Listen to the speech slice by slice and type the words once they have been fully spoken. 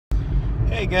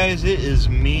Hey guys, it is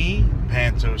me,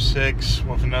 EP.17,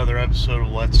 with another episode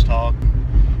of Let's Talk.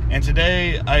 And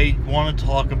today I want to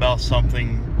talk about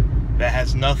something that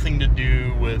has nothing to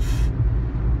do with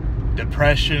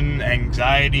depression,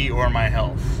 anxiety, or my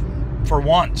health. For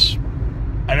once.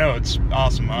 I know, it's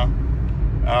awesome, huh?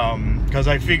 Because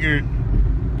I figured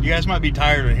you guys might be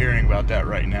tired of hearing about that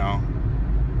right now.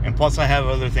 And plus I have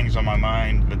other things on my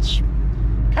mind that's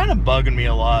kind of bugging me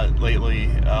a lot lately.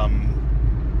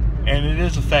 And it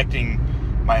is affecting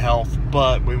my health,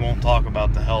 but we won't talk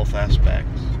about the health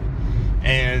aspects.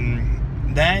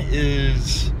 And that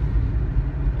is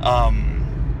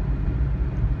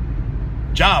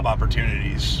job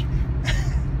opportunities.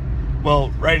 Well,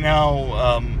 right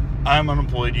now, I'm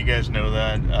unemployed. You guys know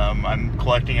that. I'm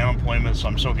collecting unemployment, so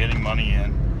I'm still getting money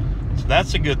in. So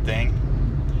that's a good thing.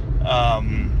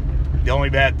 The only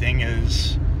bad thing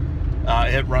is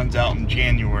it runs out in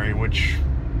January, which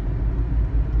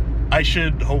I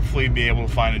should hopefully be able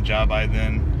to find a job by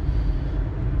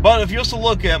then. But if you also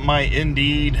look at my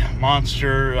Indeed,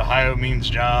 Monster, Ohio Means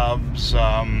Jobs,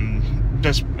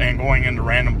 just and going into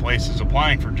random places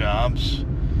applying for jobs,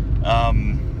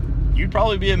 you'd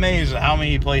probably be amazed at how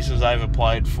many places I've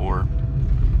applied for.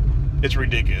 It's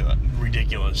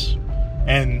ridiculous.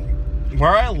 And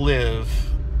where I live,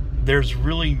 there's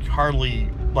really hardly,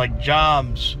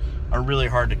 jobs are really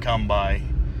hard to come by.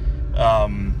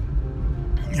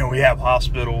 We have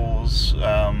hospitals,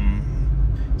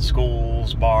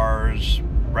 schools, bars,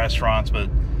 restaurants, but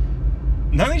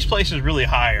none of these places really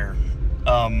hire.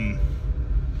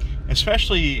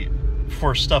 Especially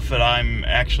for stuff that I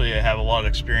have a lot of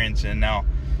experience in. Now,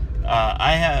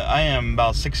 I am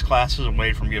about 6 classes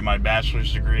away from getting my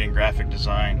bachelor's degree in graphic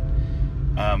design.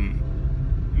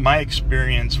 My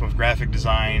experience with graphic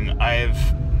design, I've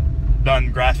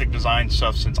done graphic design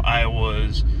stuff since I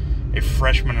was a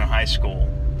freshman in high school.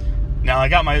 Now,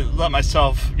 I let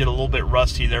myself get a little bit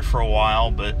rusty there for a while,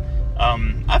 but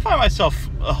I find myself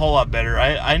a whole lot better.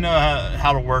 I know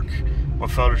how to work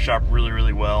with Photoshop really,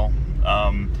 really well.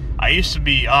 I used to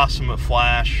be awesome at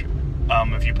Flash.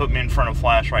 If you put me in front of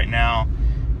Flash right now,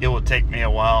 it will take me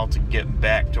a while to get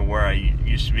back to where I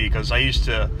used to be, because I used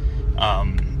to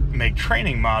make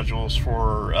training modules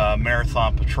for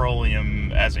Marathon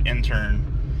Petroleum as an intern,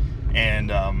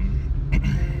 and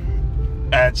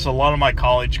it's a lot of my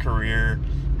college career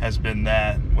has been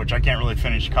that, which I can't really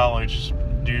finish college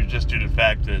due to the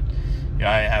fact that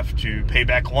I have to pay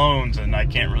back loans and I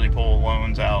can't really pull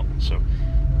loans out. So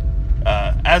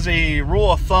as a rule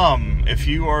of thumb, if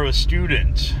you are a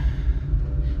student,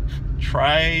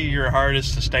 try your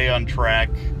hardest to stay on track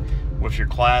with your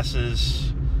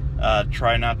classes.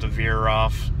 Try not to veer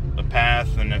off the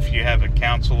path, and if you have a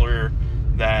counselor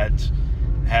that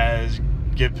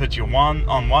puts you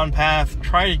on one path,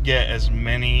 try to get as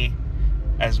many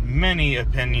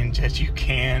opinions as you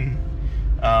can,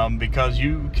 because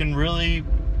you can really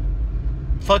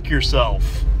fuck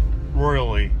yourself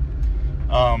royally.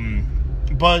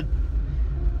 But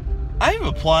I've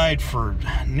applied for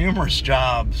numerous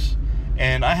jobs,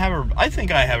 and I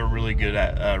think I have a really good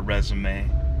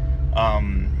resume.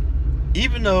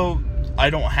 Even though I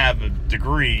don't have a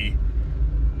degree,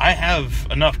 I have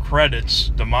enough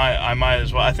credits to I might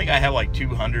as well. I think I have like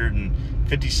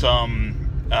 250 some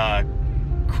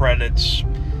credits.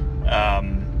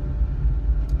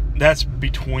 That's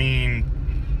between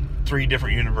 3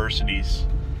 different universities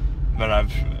that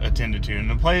I've attended to.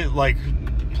 And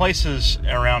places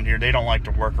around here, they don't like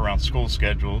to work around school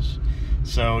schedules,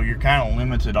 so you're kind of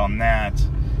limited on that.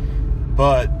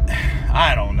 But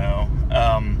I don't know.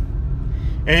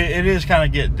 It is kind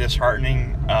of get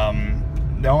disheartening.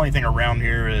 The only thing around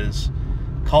here is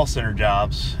call center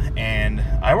jobs, and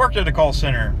I worked at a call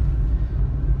center,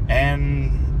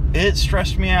 and it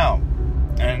stressed me out,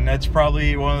 and that's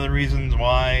probably one of the reasons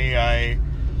why I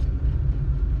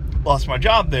lost my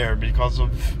job there, because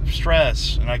of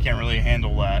stress, and I can't really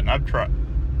handle that. And I've tried.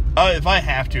 If I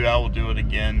have to, I will do it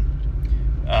again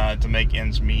to make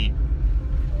ends meet.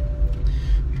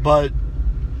 But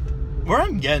where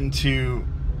I'm getting to,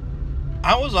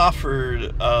 I was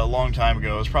offered a long time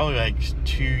ago, it was probably like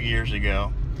 2 years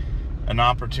ago, an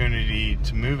opportunity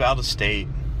to move out of state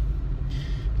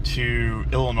to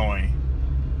Illinois.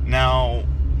 Now,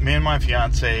 me and my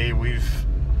fiance, we've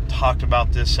talked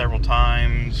about this several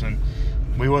times, and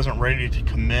we wasn't ready to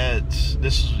commit.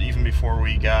 This is even before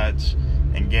we got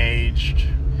engaged.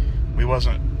 We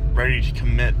wasn't ready to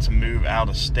commit to move out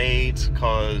of state,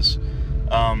 because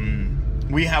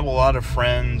we have a lot of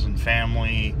friends and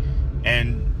family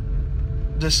and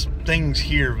just things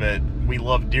here that we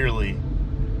love dearly.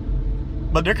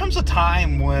 But there comes a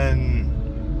time when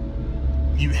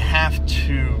you have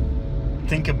to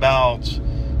think about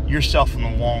yourself in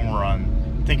the long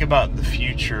run. Think about the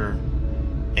future.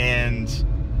 And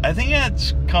I think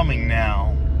that's coming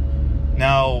now.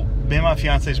 Now, me and my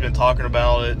fiance has been talking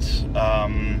about it,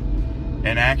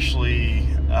 and actually,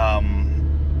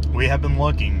 we have been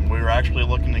looking. We were actually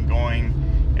looking at going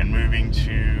and moving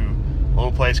to a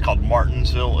little place called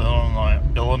Martinsville,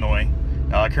 Illinois.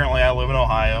 Now, currently I live in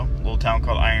Ohio, a little town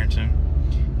called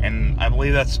Ironton, and I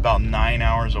believe that's about 9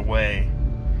 hours away.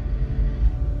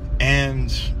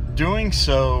 And doing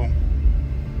so,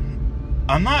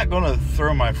 I'm not going to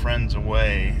throw my friends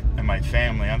away and my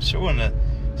family. I'm still going to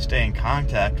stay in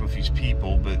contact with these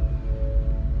people, but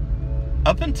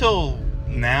up until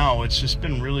now, it's just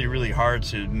been really, really hard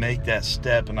to make that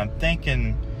step. And I'm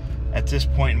thinking at this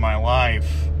point in my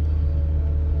life,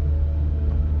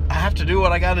 I have to do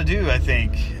what I got to do, I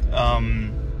think.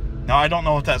 Now, I don't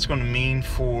know what that's going to mean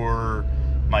for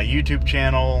my YouTube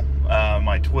channel,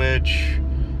 my Twitch,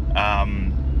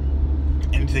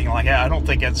 anything like that. I don't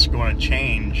think that's going to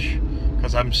change,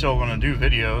 because I'm still going to do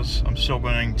videos. I'm still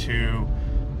going to,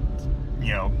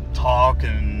 you know, talk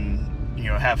and, you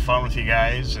know, have fun with you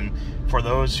guys. And for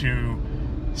those who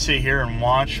sit here and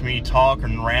watch me talk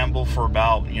and ramble for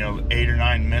about, you know, 8 or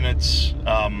 9 minutes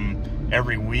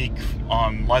every week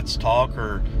on Let's Talk,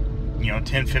 or, you know,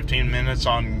 10-15 minutes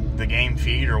on the game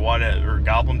feed or whatever, or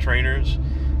Goblin Traders,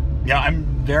 yeah, I'm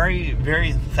very,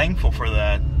 very thankful for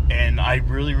that. And I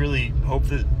really, really hope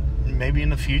that maybe in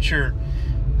the future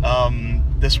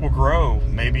this will grow.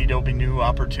 Maybe there'll be new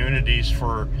opportunities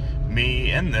for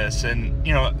me in this. And,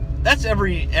 you know, that's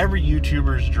every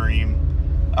YouTuber's dream.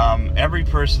 Every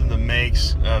person that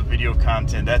makes video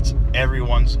content, that's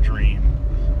everyone's dream,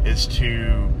 is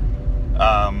to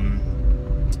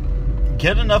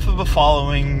get enough of a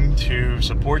following to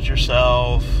support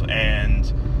yourself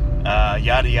and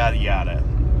yada, yada, yada.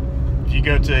 If you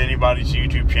go to anybody's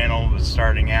YouTube channel that's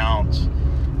starting out,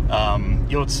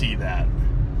 you'll see that.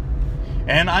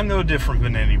 And I'm no different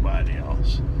than anybody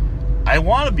else. I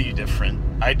want to be different.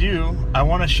 I do. I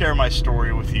want to share my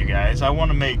story with you guys. I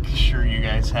want to make sure you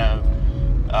guys have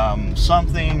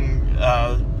something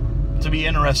to be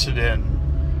interested in.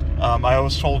 I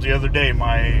was told the other day,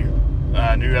 my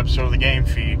new episode of the game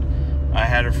feed, I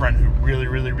had a friend who really,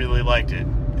 really, really liked it.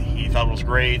 He thought it was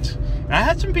great. And I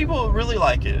had some people who really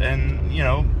like it. And, you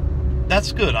know,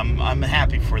 that's good. I'm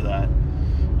happy for that.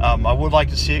 I would like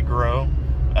to see it grow.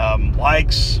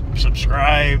 Likes,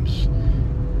 subscribes,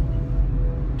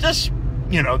 just,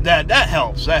 you know, that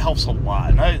helps. That helps a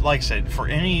lot. And like I said, for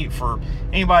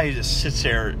anybody that sits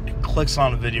there and clicks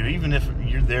on a video, even if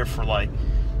you're there for like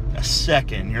a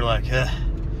second, you're like, I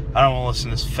don't want to listen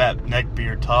to this fat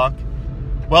neckbeard talk.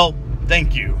 Well,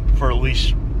 thank you for at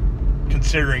least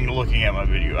considering looking at my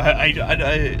video.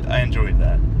 I enjoyed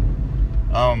that.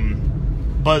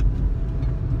 But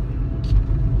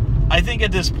I think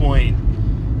at this point,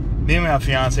 me and my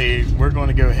fiance, we're going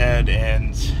to go ahead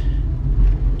and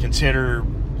consider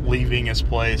leaving this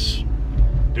place.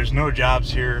 There's no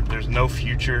jobs here. There's no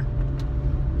future.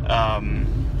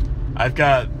 I've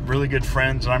got really good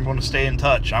friends, and I'm going to stay in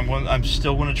touch. I'm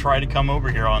still going to try to come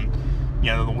over here on, you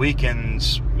know, the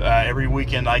weekends. Every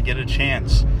weekend I get a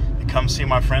chance to come see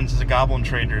my friends at the Goblin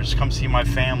Traders, come see my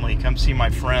family, come see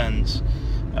my friends.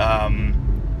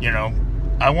 You know,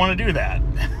 I want to do that.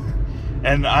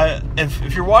 And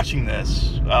if you're watching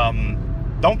this,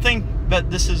 don't think that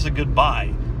this is a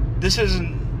goodbye. This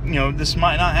isn't, you know, this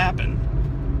might not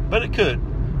happen, but it could,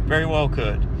 very well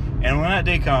could. And when that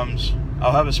day comes,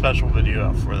 I'll have a special video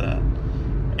out for that.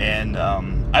 And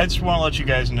I just want to let you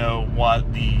guys know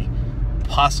what the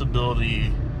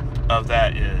possibility of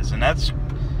that is. And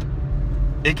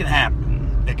it can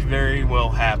happen. It can very well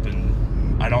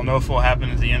happen. I don't know if it will happen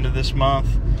at the end of this month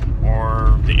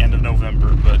or the end of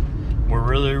November, but we're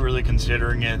really, really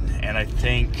considering it. And I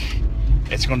think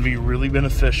it's going to be really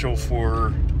beneficial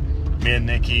for me and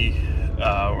Nikki,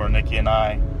 or Nikki and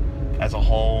I as a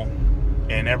whole,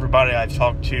 and everybody I've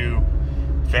talked to,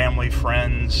 family,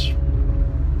 friends.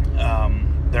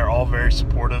 They're all very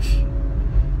supportive.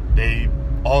 They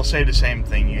all say the same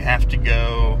thing. You have to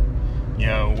go, you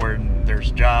know, where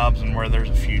there's jobs and where there's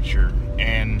a future.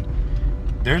 And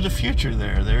there's a future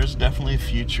there. There's definitely a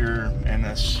future in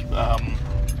this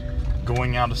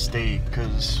going out of state,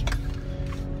 because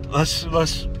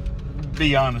let's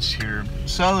be honest here.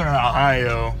 Southern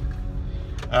Ohio,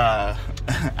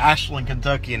 Ashland,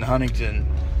 Kentucky, and Huntington,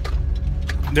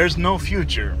 there's no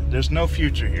future. There's no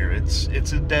future here. It's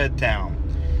a dead town.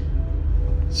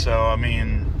 So I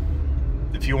mean,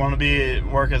 if you want to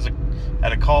work at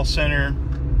a call center,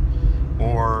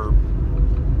 or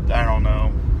I don't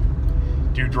know,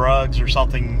 do drugs or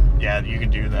something, yeah, you can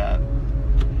do that.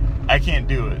 I can't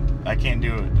do it.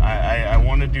 I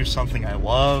want to do something I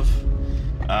love.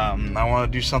 I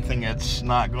want to do something that's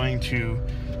not going to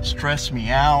stress me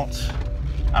out.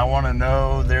 I want to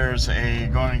know there's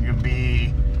going to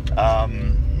be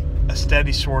a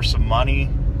steady source of money.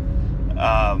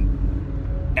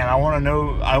 And I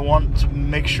want to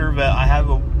make sure that I have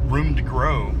a room to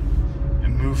grow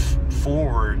and move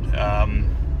forward,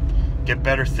 get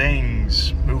better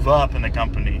things, move up in the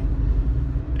company,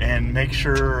 and make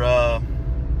sure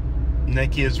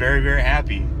Nikki is very, very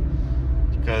happy,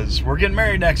 because we're getting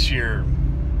married next year.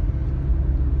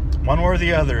 One way or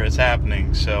the other, it's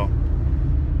happening. So,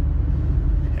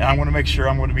 and I want to make sure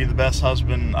I'm going to be the best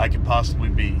husband I could possibly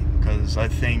be, because I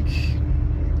think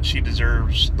she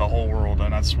deserves the whole world,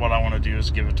 and that's what I want to do, is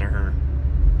give it to her.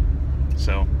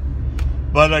 So,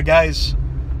 but guys,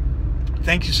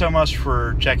 thank you so much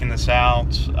for checking this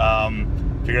out.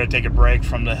 Figured I'd take a break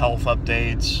from the health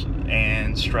updates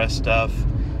and stress stuff.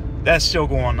 That's still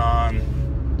going on,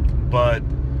 but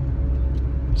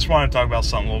just want to talk about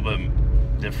something a little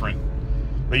bit different.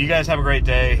 But you guys have a great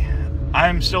day.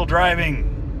 I'm still driving.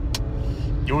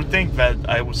 You would think that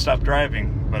I would stop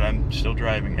driving, but I'm still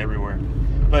driving everywhere.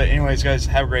 But anyways, guys,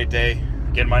 have a great day.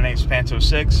 Again, my name's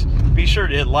EP.17. Be sure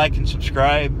to hit like and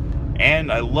subscribe.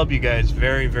 And I love you guys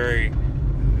very, very,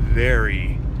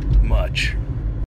 very much.